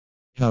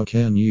How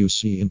can you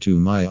see into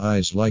my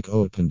eyes like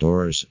open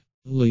doors,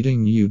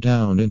 leading you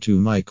down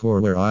into my core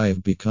where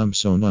I've become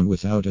so numb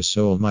without a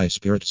soul? My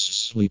spirit's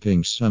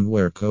sleeping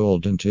somewhere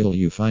cold until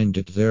you find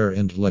it there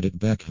and let it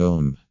back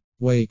home.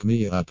 Wake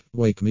me up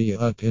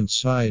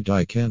inside,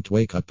 I can't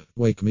wake up.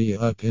 Wake me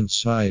up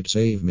inside,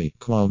 save me,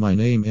 call my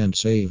name and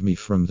save me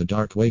from the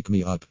dark. Wake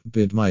me up,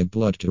 bid my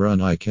blood to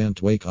run, I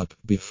can't wake up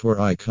before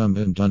I come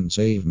undone.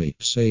 Save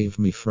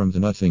me from the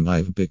nothing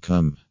I've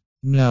become.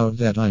 Now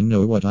that I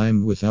know what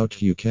I'm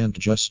without, you can't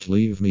just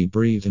leave me,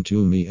 breathe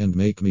into me and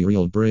make me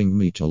real, bring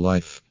me to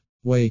life.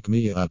 Wake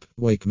me up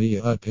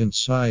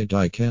inside,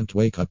 I can't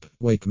wake up.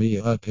 Wake me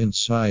up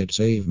inside,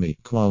 save me,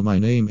 call my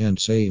name and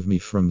save me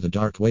from the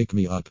dark. Wake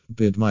me up,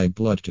 bid my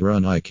blood to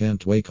run, I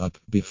can't wake up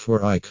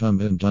before I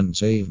come undone.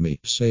 Save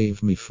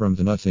me from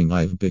the nothing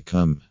I've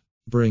become.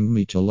 Bring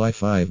me to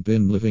life, I've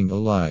been living a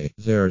lie,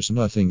 there's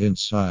nothing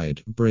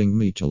inside, bring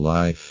me to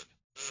life.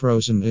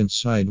 Frozen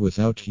inside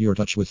without your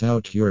touch,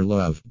 without your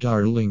love,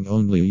 darling,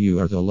 only you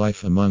are the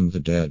life among the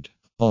dead.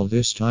 All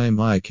this time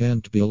I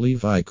can't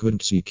believe I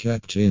couldn't see,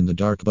 kept in the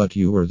dark, but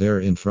you were there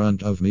in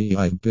front of me.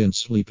 I've been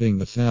sleeping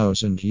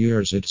 1,000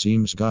 years, it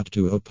seems, got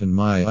to open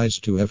my eyes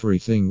to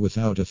everything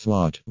without a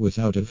thought,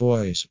 without a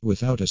voice,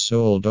 without a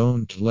soul.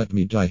 Don't let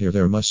me die here,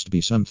 there must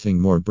be something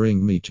more,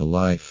 bring me to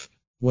life.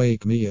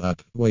 Wake me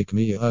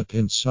up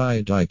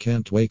inside, I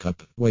can't wake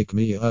up. Wake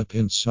me up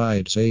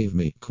inside, save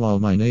me, call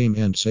my name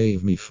and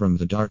save me from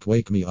the dark.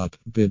 Wake me up,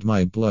 bid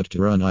my blood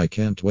to run, I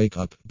can't wake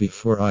up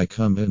before I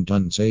come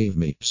undone. Save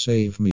me